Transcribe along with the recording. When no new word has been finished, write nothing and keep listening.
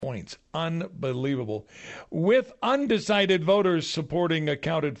points. Unbelievable. With undecided voters supporting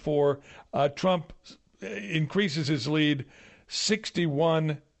accounted for, Trump increases his lead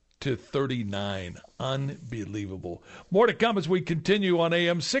 61-39. Unbelievable. More to come as we continue on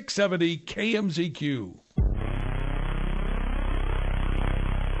AM 670 KMZQ.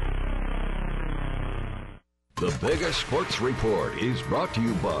 The biggest sports report is brought to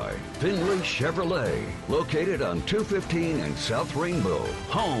you by Finley Chevrolet, located on 215 and South Rainbow,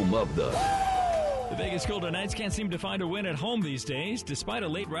 home of the... The Vegas Golden Knights can't seem to find a win at home these days. Despite a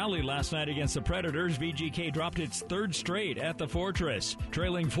late rally last night against the Predators, VGK dropped its third straight at the Fortress.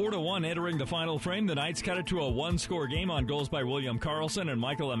 Trailing 4-1 entering the final frame, the Knights cut it to a one-score game on goals by William Karlsson and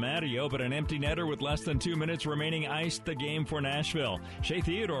Michael Amadio, but an empty netter with less than 2 minutes remaining iced the game for Nashville. Shea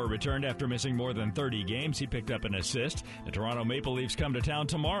Theodore returned after missing more than 30 games. He picked up an assist. The Toronto Maple Leafs come to town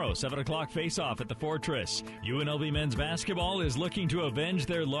tomorrow, 7 o'clock face-off at the Fortress. UNLV men's basketball is looking to avenge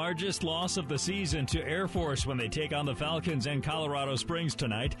their largest loss of the season to Air Force when they take on the Falcons in Colorado Springs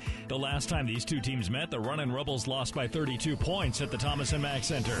tonight. The last time these two teams met, the Runnin' Rebels lost by 32 points at the Thomas & Mack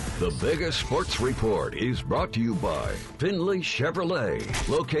Center. The biggest sports report is brought to you by Finley Chevrolet,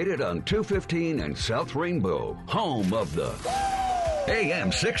 located on 215 and South Rainbow, home of the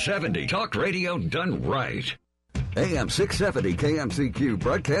AM 670 Talk Radio done right. AM 670 KMZQ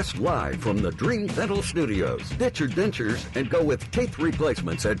broadcasts live from the Dream Dental Studios. Ditch your dentures and go with teeth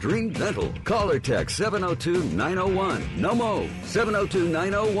replacements at Dream Dental. Call or text 702-901. No more.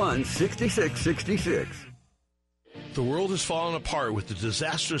 702-901-6666. The world has fallen apart with the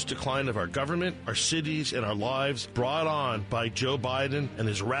disastrous decline of our government, our cities, and our lives brought on by Joe Biden and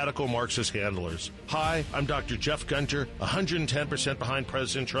his radical Marxist handlers. Hi, I'm Dr. Jeff Gunter, 110% behind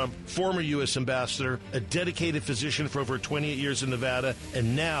President Trump, former U.S. ambassador, a dedicated physician for over 28 years in Nevada,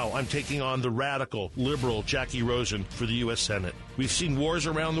 and now I'm taking on the radical, liberal Jackie Rosen for the U.S. Senate. We've seen wars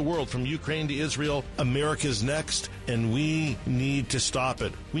around the world, from Ukraine to Israel. America's next, and we need to stop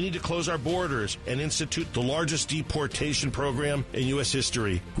it. We need to close our borders and institute the largest deportation program in U.S.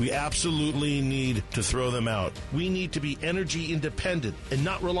 history. We absolutely need to throw them out. We need to be energy independent and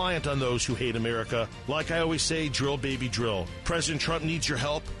not reliant on those who hate America. Like I always say, drill, baby, drill. President Trump needs your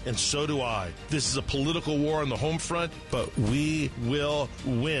help, and so do I. This is a political war on the home front, but we will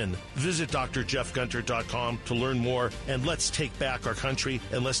win. Visit drjeffgunter.com to learn more, and let's take back our country,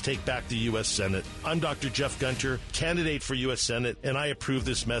 and let's take back the U.S. Senate. I'm Dr. Jeff Gunter, candidate for U.S. Senate, and I approve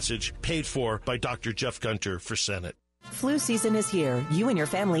this message, paid for by Dr. Jeff Gunter for Senate. Flu season is here. You and your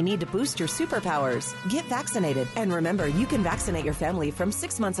family need to boost your superpowers. Get vaccinated. And remember, you can vaccinate your family from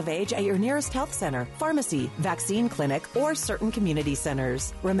 6 months of age at your nearest health center, pharmacy, vaccine clinic, or certain community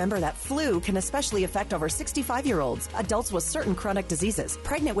centers. Remember that flu can especially affect over 65-year-olds, adults with certain chronic diseases,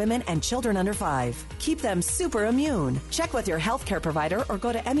 pregnant women, and children under 5. Keep them super immune. Check with your healthcare provider or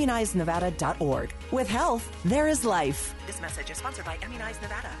go to immunizenevada.org. With health, there is life. This message is sponsored by Immunize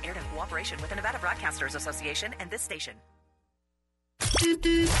Nevada, aired in cooperation with the Nevada Broadcasters Association and this station.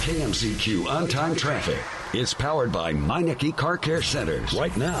 KMZQ On-Time Traffic is powered by Meineke Car Care Centers.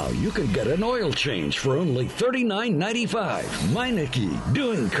 Right now, you can get an oil change for only $39.95. Meineke,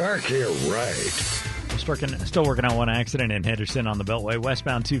 doing car care right. Still working on one accident in Henderson on the Beltway,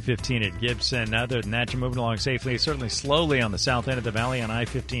 westbound 215 at Gibson. Other than that, you're moving along safely, certainly slowly on the south end of the valley on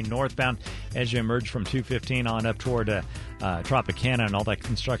I-15 northbound as you emerge from 215 on up toward Tropicana and all that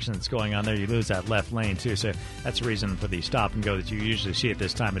construction that's going on there. You lose that left lane, too, so that's the reason for the stop and go that you usually see at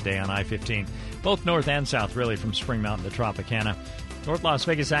this time of day on I-15, both north and south, really, from Spring Mountain to Tropicana. North Las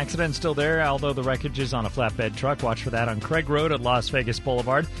Vegas accident still there, although the wreckage is on a flatbed truck. Watch for that on Craig Road at Las Vegas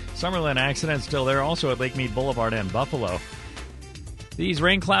Boulevard. Summerlin accident still there, also at Lake Mead Boulevard and Buffalo. These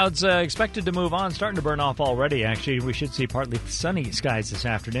rain clouds expected to move on, starting to burn off already, actually. We should see partly sunny skies this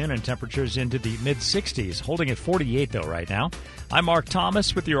afternoon and temperatures into the mid-60s, holding at 48, though, right now. I'm Mark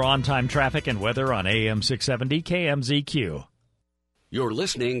Thomas with your on-time traffic and weather on AM 670 KMZQ. You're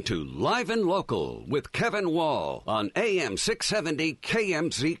listening to Live and Local with Kevin Wall on AM 670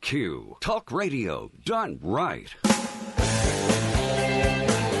 KMZQ. Talk radio done right.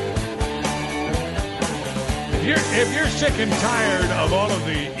 If you're sick and tired of all of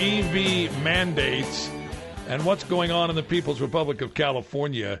the EV mandates and what's going on in the People's Republic of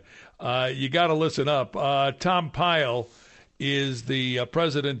California, you got to listen up. Tom Pyle is the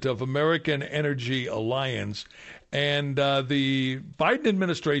president of American Energy Alliance. And the Biden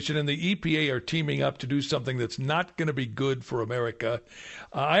administration and the EPA are teaming up to do something that's not going to be good for America.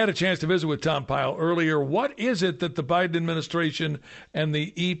 I had a chance to visit with Tom Pyle earlier. What is it that the Biden administration and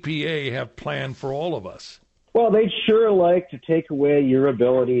the EPA have planned for all of us? Well, they'd sure like to take away your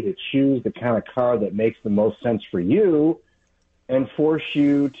ability to choose the kind of car that makes the most sense for you and force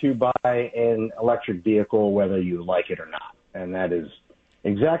you to buy an electric vehicle whether you like it or not. And that is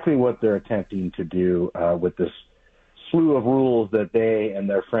exactly what they're attempting to do with this slew of rules that they and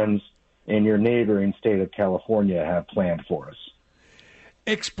their friends in your neighboring state of California have planned for us.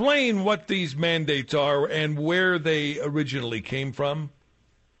 Explain what these mandates are and where they originally came from.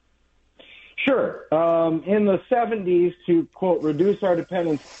 Sure. In the 70s, to, quote, reduce our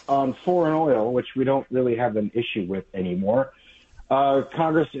dependence on foreign oil, which we don't really have an issue with anymore,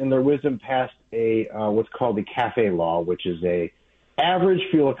 Congress, in their wisdom, passed a what's called the CAFE law, which is a average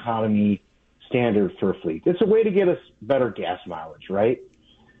fuel economy standard for a fleet. It's a way to get us better gas mileage, right?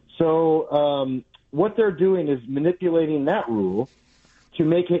 So what they're doing is manipulating that rule to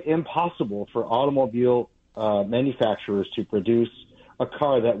make it impossible for automobile manufacturers to produce a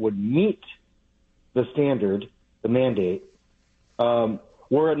car that would meet the standard, the mandate,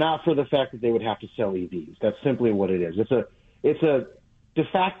 were it not for the fact that they would have to sell EVs. That's simply what it is. It's a de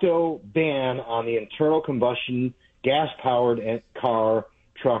facto ban on the internal combustion, gas-powered car,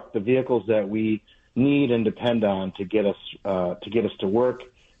 truck, the vehicles that we need and depend on to get us to work,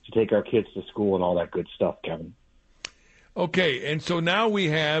 to take our kids to school, and all that good stuff, Kevin. Okay, and so now we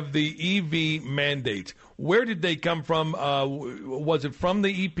have the EV mandates. Where did they come from? Was it from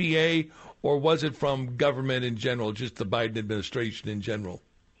the EPA, or was it from government in general, just the Biden administration in general?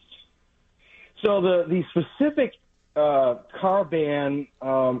 So the specific car ban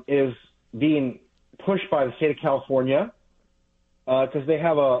is being pushed by the state of California because they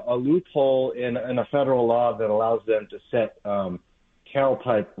have a loophole in a federal law that allows them to set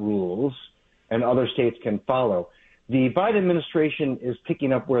Cal-type rules, and other states can follow. The Biden administration is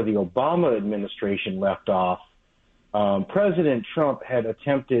picking up where the Obama administration left off. President Trump had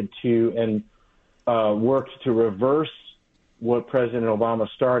attempted to and worked to reverse what President Obama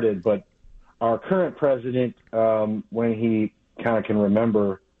started, but our current president, when he kind of can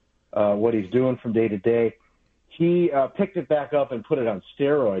remember what he's doing from day to day, he picked it back up and put it on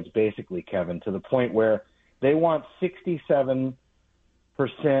steroids, basically, Kevin, to the point where they want 67%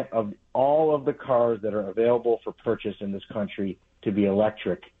 of all of the cars that are available for purchase in this country to be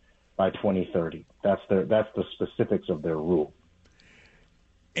electric by 2030. That's the specifics of their rule.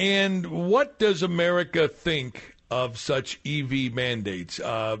 And what does America think of such EV mandates?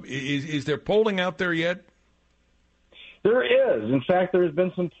 Is there polling out there yet? There is. In fact, there's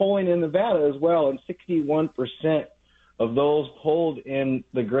been some polling in Nevada as well, and 61% of those polled in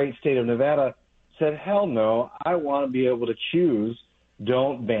the great state of Nevada said, hell no, I want to be able to choose.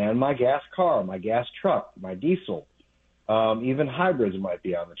 Don't ban my gas car, my gas truck, my diesel. Even hybrids might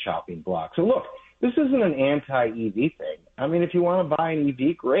be on the chopping block. So look, this isn't an anti-EV thing. I mean, if you want to buy an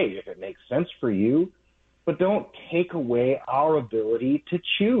EV, great, if it makes sense for you, but don't take away our ability to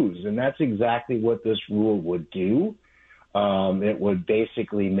choose. And that's exactly what this rule would do. It would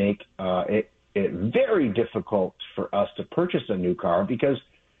basically make it very difficult for us to purchase a new car because,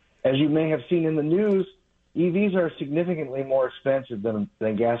 as you may have seen in the news, EVs are significantly more expensive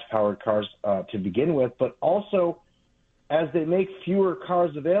than gas-powered cars to begin with, but also as they make fewer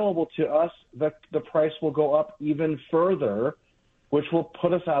cars available to us, the price will go up even further, which will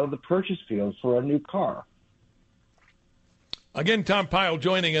put us out of the purchase field for a new car. Again, Tom Pyle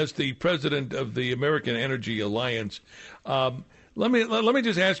joining us, the president of the American Energy Alliance. Let me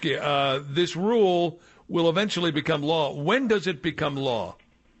just ask you, this rule will eventually become law. When does it become law?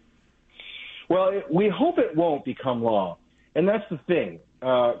 Well, we hope it won't become law, and that's the thing.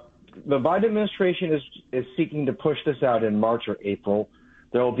 The Biden administration is seeking to push this out in March or April.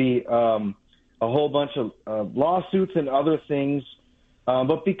 There will be a whole bunch of lawsuits and other things,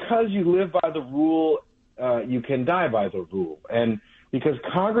 but because you live by the rule, you can die by the rule. And because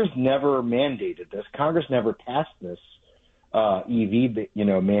Congress never mandated this, Congress never passed this EV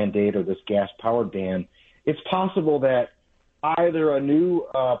mandate or this gas-powered ban, it's possible that either a new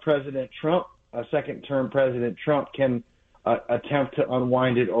President Trump, a second-term President Trump, can attempt to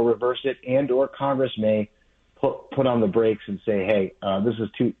unwind it or reverse it, and or Congress may put on the brakes and say, hey, this is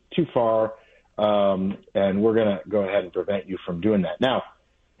too far, and we're going to go ahead and prevent you from doing that. Now,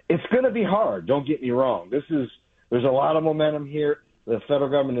 it's going to be hard. Don't get me wrong. There's a lot of momentum here. The federal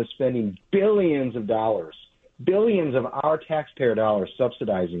government is spending billions of dollars, billions of our taxpayer dollars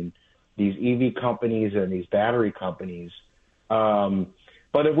subsidizing these EV companies and these battery companies.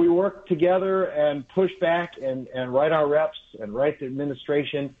 But if we work together and push back and write our reps and write the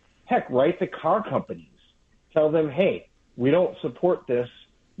administration, heck, write the car companies. Tell them, hey, we don't support this.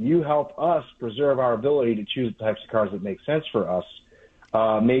 You help us preserve our ability to choose the types of cars that make sense for us.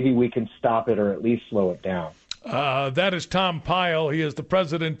 Maybe we can stop it or at least slow it down. That is Tom Pyle. He is the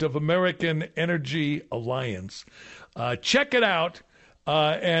president of American Energy Alliance. Check it out.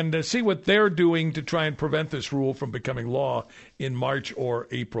 And see what they're doing to try and prevent this rule from becoming law in March or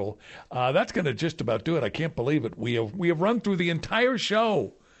April. That's going to just about do it. I can't believe it. We have run through the entire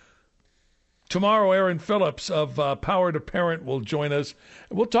show. Tomorrow, Aaron Phillips of Power to Parent will join us.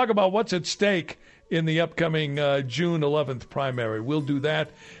 We'll talk about what's at stake in the upcoming June 11th primary. We'll do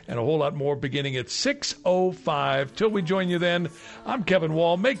that and a whole lot more beginning at 6:05. Till we join you then, I'm Kevin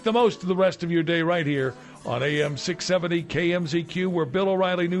Wall. Make the most of the rest of your day right here on AM 670 KMZQ, where Bill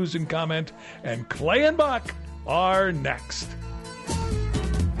O'Reilly News and Comment and Clay and Buck are next.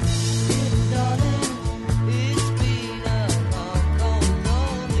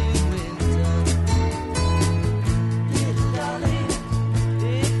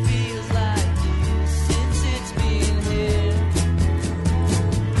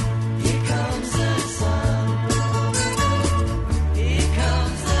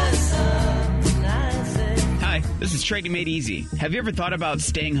 This is Trading Made Easy. Have you ever thought about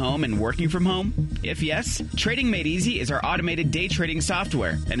staying home and working from home? If yes, Trading Made Easy is our automated day trading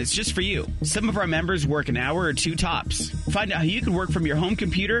software, and it's just for you. Some of our members work an hour or two tops. Find out how you can work from your home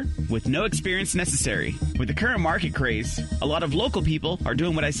computer with no experience necessary. With the current market craze, a lot of local people are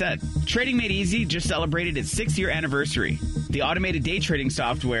doing what I said. Trading Made Easy just celebrated its 6th-year anniversary. The automated day trading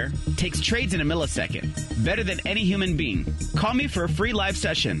software takes trades in a millisecond, better than any human being. Call me for a free live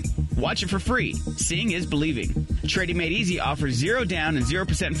session. Watch it for free. Seeing is believing. Trading Made Easy offers 0 down and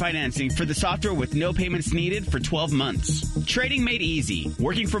 0% financing for the software with no payments needed for 12 months. Trading Made Easy.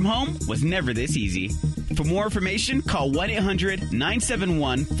 Working from home was never this easy. For more information, call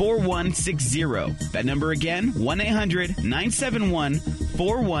 1-800-971-4160. That number again,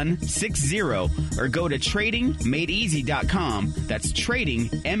 1-800-971-4160, or go to tradingmadeeasy.com. That's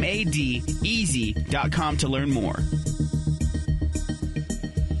tradingmadeeasy.com to learn more.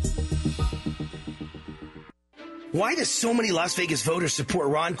 Why do so many Las Vegas voters support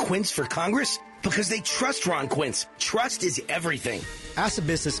Ron Quince for Congress? Because they trust Ron Quince. Trust is everything. As a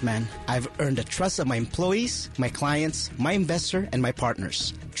businessman, I've earned the trust of my employees, my clients, my investor, and my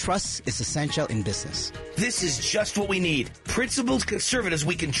partners. Trust is essential in business. This is just what we need. Principled conservatives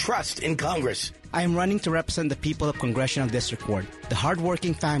we can trust in Congress. I am running to represent the people of Congressional District Ward, the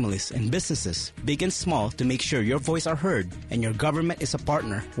hardworking families and businesses, big and small, to make sure your voice are heard and your government is a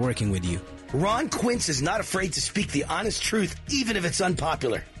partner working with you. Ron Quince is not afraid to speak the honest truth, even if it's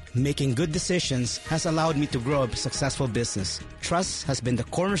unpopular. Making good decisions has allowed me to grow a successful business. Trust has been the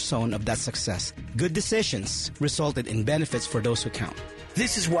cornerstone of that success. Good decisions resulted in benefits for those who count.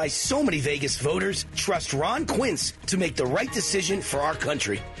 This is why so many Vegas voters trust Ron Quince to make the right decision for our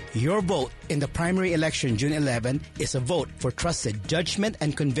country. Your vote in the primary election June 11 is a vote for trusted judgment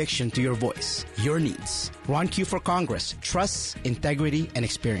and conviction to your voice, your needs. Ron Q for Congress. Trust, integrity, and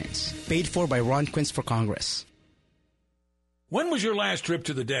experience. Paid for by Ron Quince for Congress. When was your last trip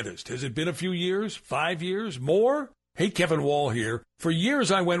to the dentist? Has it been a few years? 5 years? More? Hey, Kevin Wall here. For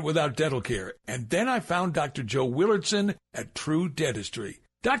years I went without dental care, and then I found Dr. Joe Willardson at True Dentistry.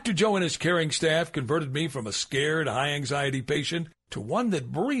 Dr. Joe and his caring staff converted me from a scared, high-anxiety patient to one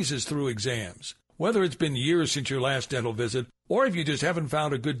that breezes through exams. Whether it's been years since your last dental visit, or if you just haven't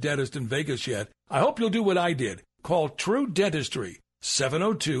found a good dentist in Vegas yet, I hope you'll do what I did. Call True Dentistry,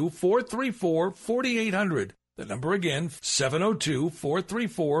 702-434-4800. The number again,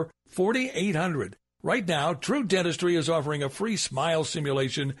 702-434-4800. Right now, True Dentistry is offering a free smile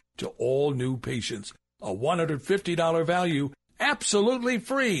simulation to all new patients. A $150 value, absolutely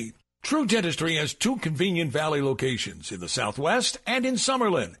free. True Dentistry has 2 convenient Valley locations in the Southwest and in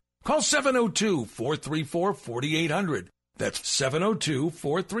Summerlin. Call 702-434-4800. That's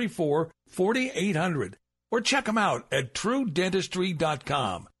 702-434-4800. Or check them out at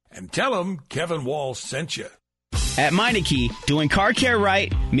TrueDentistry.com and tell them Kevin Wall sent you. At Meineke, doing car care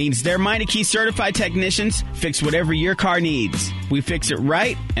right means their Meineke certified technicians fix whatever your car needs. We fix it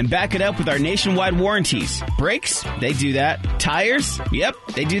right and back it up with our nationwide warranties. Brakes? They do that. Tires? Yep,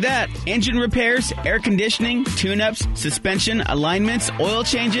 they do that. Engine repairs, air conditioning, tune-ups, suspension, alignments, oil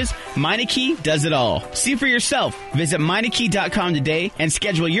changes. Meineke does it all. See for yourself. Visit Meineke.com today and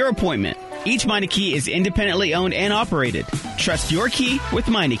schedule your appointment. Each Meineke is independently owned and operated. Trust your key with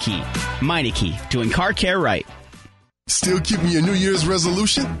Meineke. Meineke, doing car care right. Still keeping your New Year's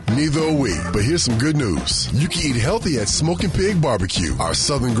resolution? Neither are we. But here's some good news. You can eat healthy at Smoking Pig Barbecue. Our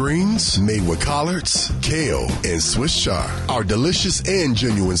southern greens made with collards, kale, and Swiss chard. Our delicious and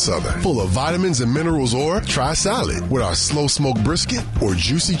genuine southern, full of vitamins and minerals. Or try salad with our slow smoked brisket or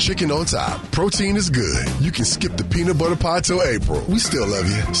juicy chicken on top. Protein is good. You can skip the peanut butter pie till April. We still love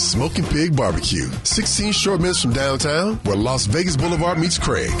you. Smoking Pig Barbecue. 16 short minutes from downtown, where Las Vegas Boulevard meets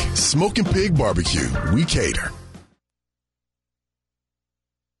Craig. Smoking Pig Barbecue. We cater.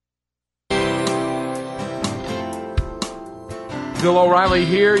 Bill O'Reilly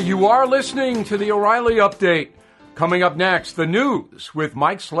here. You are listening to the O'Reilly Update. Coming up next, the news with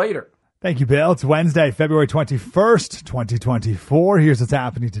Mike Slater. Thank you, Bill. It's Wednesday, February 21st, 2024. Here's what's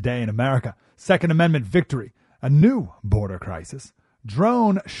happening today in America. Second Amendment victory, a new border crisis,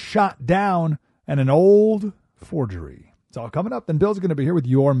 drone shot down, and an old forgery. It's all coming up. Then Bill's going to be here with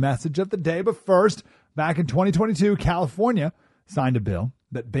your message of the day. But first, back in 2022, California signed a bill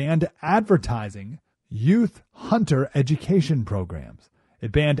that banned advertising youth hunter education programs.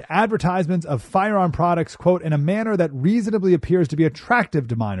 It banned advertisements of firearm products, quote, in a manner that reasonably appears to be attractive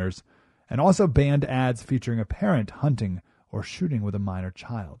to minors, and also banned ads featuring a parent hunting or shooting with a minor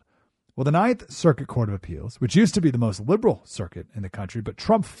child. Well, the Ninth Circuit Court of Appeals, which used to be the most liberal circuit in the country, but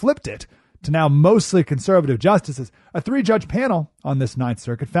Trump flipped it to now mostly conservative justices, a 3-judge panel on this Ninth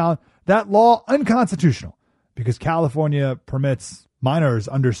Circuit found that law unconstitutional because California permits minors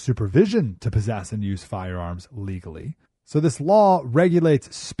under supervision to possess and use firearms legally. So this law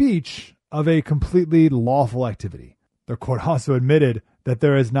regulates speech of a completely lawful activity. The court also admitted that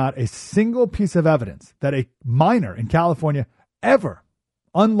there is not a single piece of evidence that a minor in California ever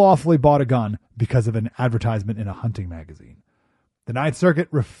unlawfully bought a gun because of an advertisement in a hunting magazine. The Ninth Circuit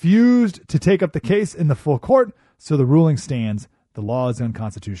refused to take up the case in the full court, so the ruling stands. The law is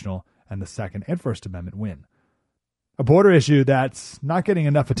unconstitutional, and the Second and First Amendment win. A border issue that's not getting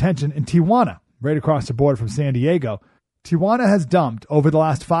enough attention in Tijuana, right across the border from San Diego. Tijuana has dumped, over the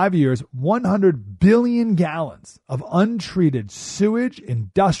last 5 years, 100 billion gallons of untreated sewage,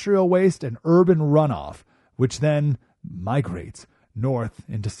 industrial waste, and urban runoff, which then migrates north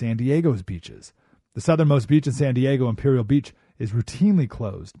into San Diego's beaches. The southernmost beach in San Diego, Imperial Beach, is routinely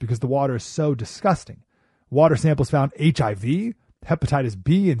closed because the water is so disgusting. Water samples found HIV, hepatitis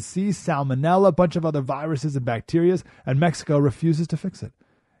B and C, salmonella, a bunch of other viruses and bacteria, and Mexico refuses to fix it.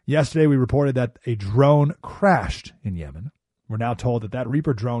 Yesterday, we reported that a drone crashed in Yemen. We're now told that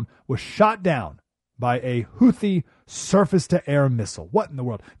Reaper drone was shot down by a Houthi surface-to-air missile. What in the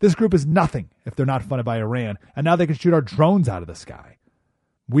world? This group is nothing if they're not funded by Iran, and now they can shoot our drones out of the sky.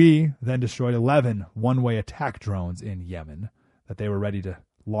 We then destroyed 11 one-way attack drones in Yemen that they were ready to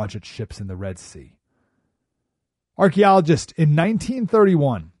launch at ships in the Red Sea. Archaeologists in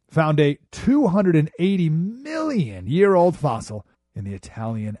 1931 found a 280 million year old fossil in the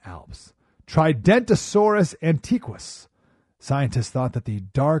Italian Alps, Tridentosaurus antiquus. Scientists thought that the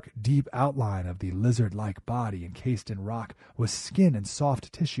dark, deep outline of the lizard-like body encased in rock was skin and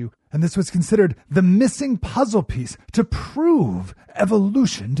soft tissue, and this was considered the missing puzzle piece to prove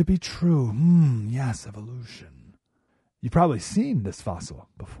evolution to be true. Yes, evolution. You've probably seen this fossil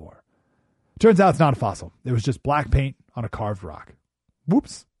before. Turns out it's not a fossil. It was just black paint on a carved rock.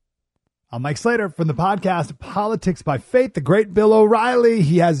 Whoops. I'm Mike Slater from the podcast Politics by Faith, the great Bill O'Reilly.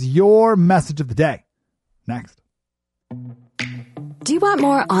 He has your message of the day. Next. Do you want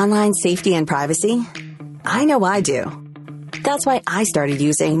more online safety and privacy? I know I do. That's why I started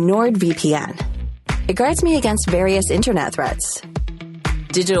using NordVPN. It guards me against various internet threats.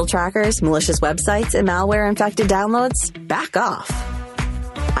 Digital trackers, malicious websites, and malware-infected downloads? Back off.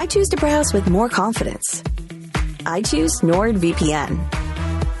 I choose to browse with more confidence. I choose NordVPN.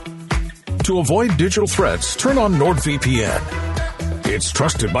 To avoid digital threats, turn on NordVPN. It's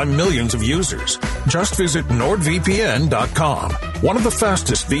trusted by millions of users. Just visit NordVPN.com. One of the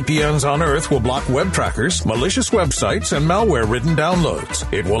fastest VPNs on Earth will block web trackers, malicious websites, and malware-ridden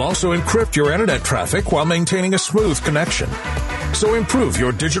downloads. It will also encrypt your internet traffic while maintaining a smooth connection. So improve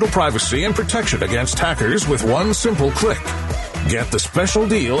your digital privacy and protection against hackers with one simple click. Get the special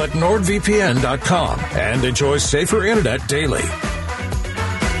deal at NordVPN.com and enjoy safer internet daily.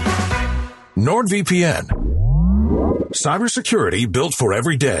 NordVPN. Cybersecurity built for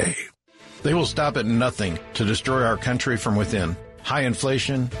every day. They will stop at nothing to destroy our country from within. High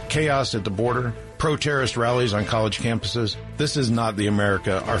inflation, chaos at the border, pro-terrorist rallies on college campuses. This is not the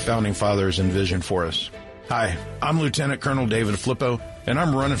America our founding fathers envisioned for us. Hi, I'm Lieutenant Colonel David Flippo, and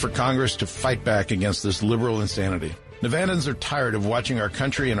I'm running for Congress to fight back against this liberal insanity. Nevadans are tired of watching our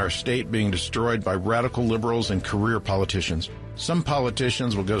country and our state being destroyed by radical liberals and career politicians. Some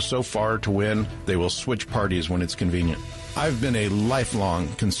politicians will go so far to win, they will switch parties when it's convenient. I've been a lifelong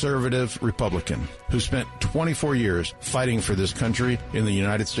conservative Republican who spent 24 years fighting for this country in the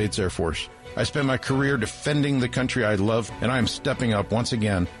United States Air Force. I spent my career defending the country I love, and I am stepping up once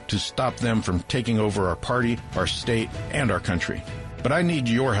again to stop them from taking over our party, our state, and our country. But I need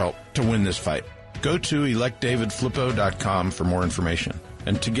your help to win this fight. Go to electdavidflippo.com for more information.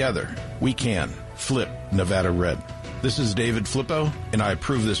 And together, we can flip Nevada red. This is David Flippo, and I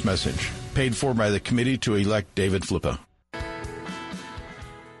approve this message. Paid for by the committee to elect David Flippo.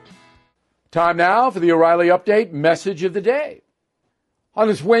 Time now for the O'Reilly Update message of the day. On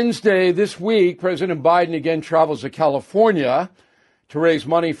this Wednesday this week, President Biden again travels to California to raise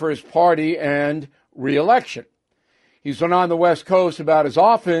money for his party and re-election. He's been on the West Coast about as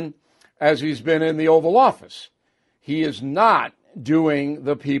often as he's been in the Oval Office. He is not doing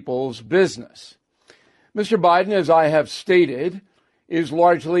the people's business. Mr. Biden, as I have stated, is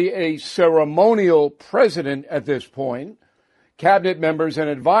largely a ceremonial president at this point. Cabinet members and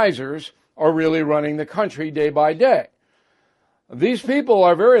advisors are really running the country day by day. These people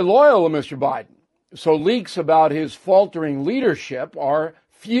are very loyal to Mr. Biden, so leaks about his faltering leadership are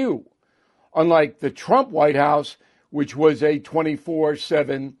few, unlike the Trump White House, which was a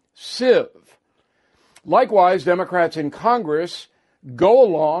 24/7 sieve. Likewise, Democrats in Congress go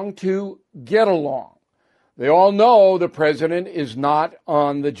along to get along. They all know the president is not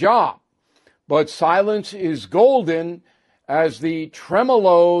on the job, but silence is golden, as the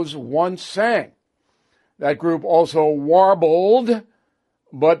Tremolos once sang. That group also warbled,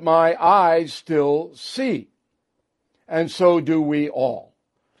 but my eyes still see. And so do we all.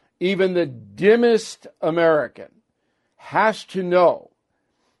 Even the dimmest American has to know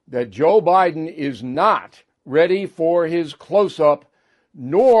that Joe Biden is not ready for his close-up,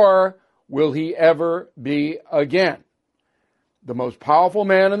 nor will he ever be again. The most powerful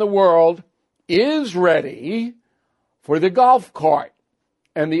man in the world is ready for the golf cart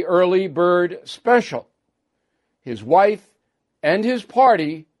and the early bird special. His wife and his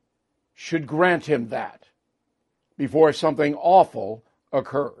party should grant him that before something awful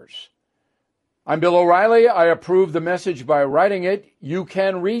occurs. I'm Bill O'Reilly. I approve the message by writing it. You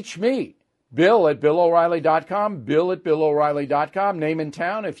can reach me, Bill at BillO'Reilly.com, Bill at BillO'Reilly.com, name and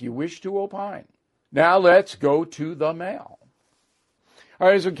town if you wish to opine. Now let's go to the mail. All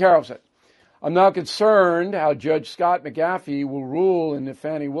right, here's what Carol said. I'm now concerned how Judge Scott McAfee will rule in the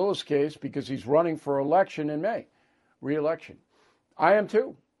Fani Willis case because he's running for election in May, re-election. I am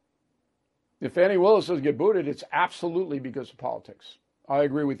too. If Fani Willis doesn't get booted, it's absolutely because of politics. I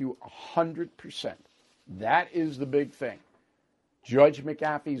agree with you 100%. That is the big thing. Judge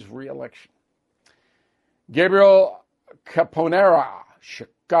McAfee's re-election. Gabriel Caponera,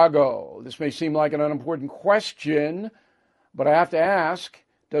 Chicago. This may seem like an unimportant question, but I have to ask,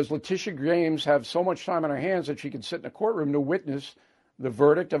 does Letitia James have so much time on her hands that she can sit in a courtroom to witness the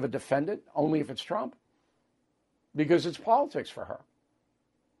verdict of a defendant only if it's Trump? Because it's politics for her.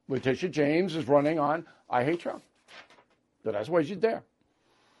 Letitia James is running on, I hate Trump. So that's why she's there.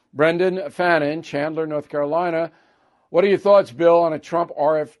 Brendan Fannin, Chandler, North Carolina. What are your thoughts, Bill, on a Trump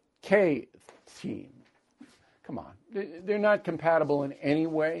RFK team? Come on. They're not compatible in any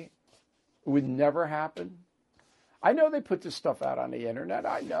way. It would never happen. I know they put this stuff out on the internet.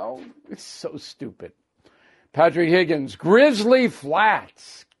 I know. It's so stupid. Patrick Higgins, Grizzly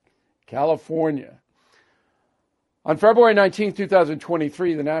Flats, California. On February 19,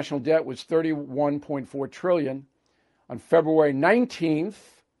 2023, the national debt was $31.4 trillion. On February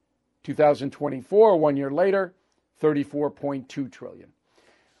 19th, 2024, 1 year later, $34.2 trillion.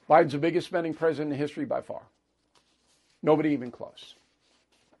 Biden's the biggest spending president in history by far. Nobody even close.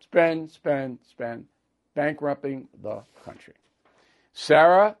 Spend, bankrupting the country.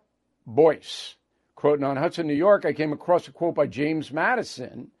 Sarah Boyce, Croton-on-Hudson, New York. I came across a quote by James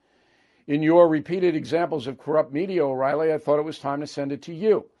Madison. In your repeated examples of corrupt media, O'Reilly, I thought it was time to send it to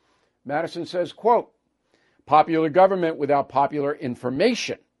you. Madison says, quote, popular government without popular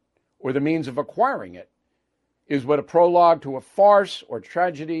information or the means of acquiring it is but a prologue to a farce or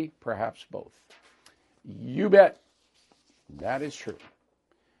tragedy, perhaps both. You bet. That is true.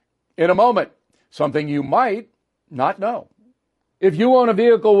 In a moment, something you might not know. If you own a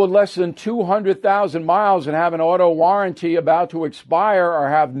vehicle with less than 200,000 miles and have an auto warranty about to expire or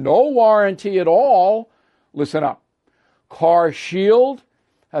have no warranty at all, listen up. Car Shield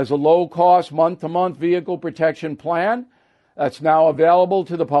has a low-cost month-to-month vehicle protection plan that's now available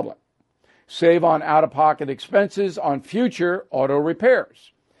to the public. Save on out-of-pocket expenses on future auto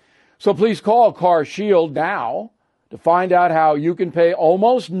repairs. So please call Car Shield now to find out how you can pay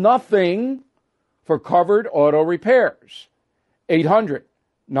almost nothing for covered auto repairs.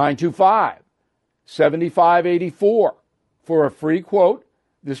 800-925-7584 for a free quote.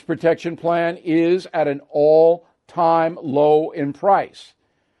 This protection plan is at an all-time low in price.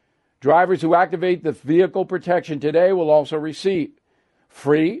 Drivers who activate the vehicle protection today will also receive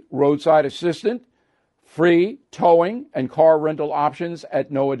free roadside assistance, free towing, and car rental options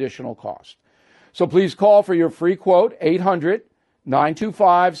at no additional cost. So please call for your free quote,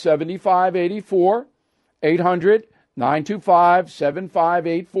 800-925-7584,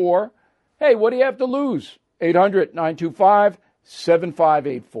 800-925-7584. Hey, what do you have to lose?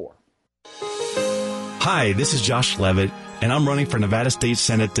 800-925-7584. Hi, this is Josh Levitt. and I'm running for Nevada State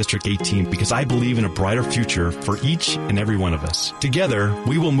Senate District 18 because I believe in a brighter future for each and every one of us. Together,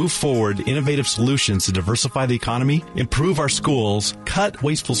 we will move forward innovative solutions to diversify the economy, improve our schools, cut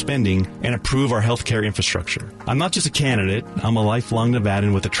wasteful spending, and improve our healthcare infrastructure. I'm not just a candidate, I'm a lifelong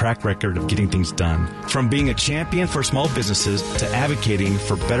Nevadan with a track record of getting things done. From being a champion for small businesses to advocating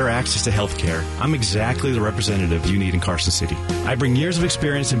for better access to healthcare, I'm exactly the representative you need in Carson City. I bring years of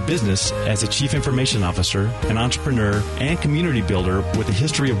experience in business as a chief information officer, an entrepreneur, and community builder with a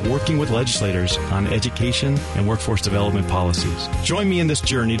history of working with legislators on education and workforce development policies. Join me in this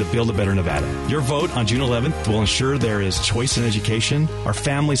journey to build a better Nevada. Your vote on June 11th will ensure there is choice in education, our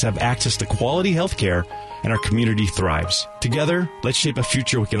families have access to quality health care, and our community thrives. Together, let's shape a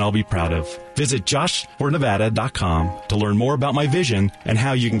future we can all be proud of. Visit joshfornevada.com to learn more about my vision and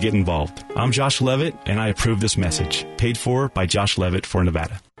how you can get involved. I'm Josh Levitt, and I approve this message. Paid for by Josh Levitt for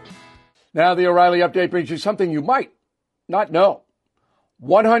Nevada. Now the O'Reilly Update brings you something you might not know.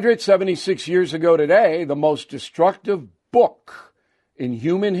 176 years ago today, the most destructive book in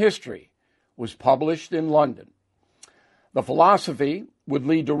human history was published in London. The philosophy would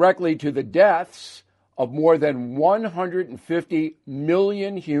lead directly to the deaths of more than 150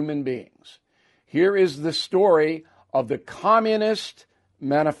 million human beings. Here is the story of the Communist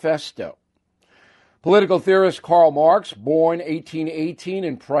Manifesto. Political theorist Karl Marx, born 1818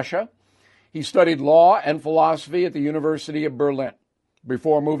 in Prussia, he studied law and philosophy at the University of Berlin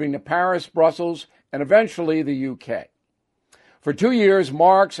before moving to Paris, Brussels, and eventually the UK. For 2 years,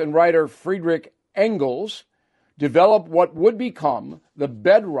 Marx and writer Friedrich Engels developed what would become the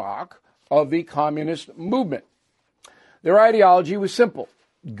bedrock of the communist movement. Their ideology was simple.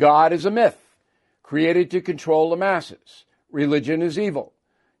 God is a myth, created to control the masses. Religion is evil.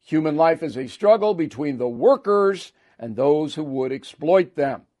 Human life is a struggle between the workers and those who would exploit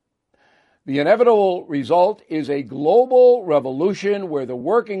them. The inevitable result is a global revolution where the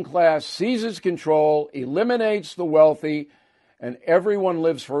working class seizes control, eliminates the wealthy, and everyone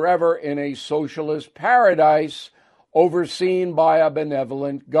lives forever in a socialist paradise overseen by a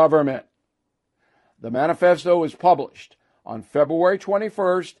benevolent government. The manifesto was published on February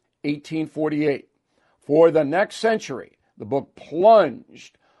 21st, 1848. For the next century, the book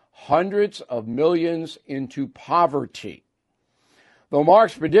plunged hundreds of millions into poverty. Though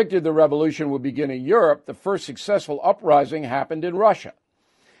Marx predicted the revolution would begin in Europe, the first successful uprising happened in Russia.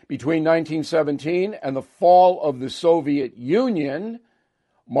 Between 1917 and the fall of the Soviet Union,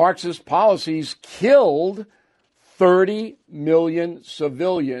 Marx's policies killed 30 million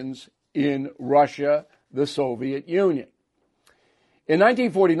civilians in Russia, the Soviet Union. In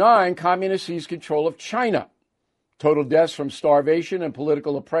 1949, communists seized control of China. Total deaths from starvation and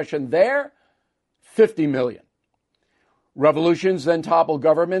political oppression there, 50 million. Revolutions then toppled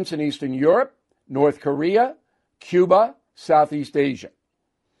governments in Eastern Europe, North Korea, Cuba, Southeast Asia.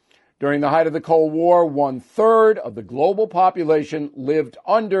 During the height of the Cold War, 1/3 of the global population lived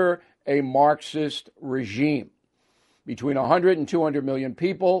under a Marxist regime. Between 100 and 200 million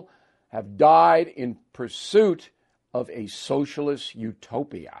people have died in pursuit of a socialist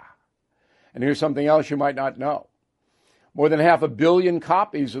utopia. And here's something else you might not know. More than 500 million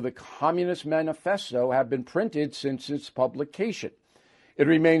copies of the Communist Manifesto have been printed since its publication. It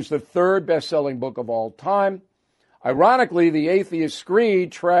remains the third best-selling book of all time. Ironically, the atheist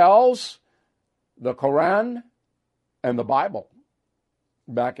creed trails the Quran and the Bible.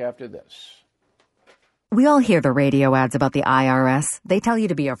 Back after this. We all hear the radio ads about the IRS. They tell you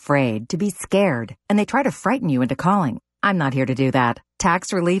to be afraid, to be scared, and they try to frighten you into calling. I'm not here to do that.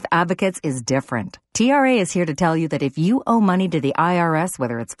 Tax Relief Advocates is different. TRA is here to tell you that if you owe money to the IRS,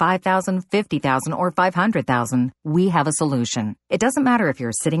 whether it's $5,000, $50,000, or $500,000, we have a solution. It doesn't matter if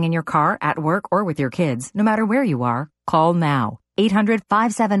you're sitting in your car, at work, or with your kids. No matter where you are, call now.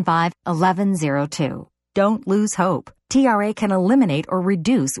 800-575-1102. Don't lose hope. TRA can eliminate or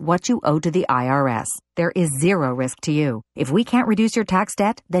reduce what you owe to the IRS. There is zero risk to you. If we can't reduce your tax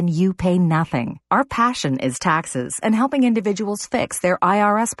debt, then you pay nothing. Our passion is taxes and helping individuals fix their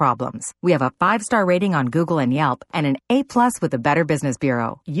IRS problems. We have a 5-star rating on Google and Yelp and an A+ with the Better Business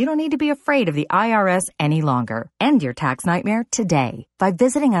Bureau. You don't need to be afraid of the IRS any longer. End your tax nightmare today by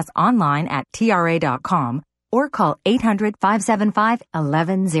visiting us online at TRA.com or call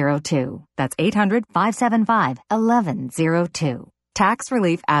 800-575-1102. That's 800-575-1102. Tax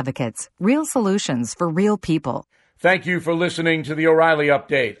Relief Advocates. Real solutions for real people. Thank you for listening to the O'Reilly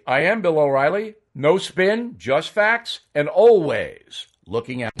Update. I am Bill O'Reilly. No spin, just facts, and always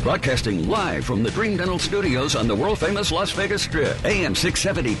looking at... Broadcasting live from the Dream Dental Studios on the world-famous Las Vegas Strip. AM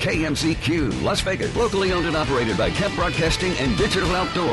 670 KMZQ, Las Vegas. Locally owned and operated by Kemp Broadcasting and Digital Outdoor.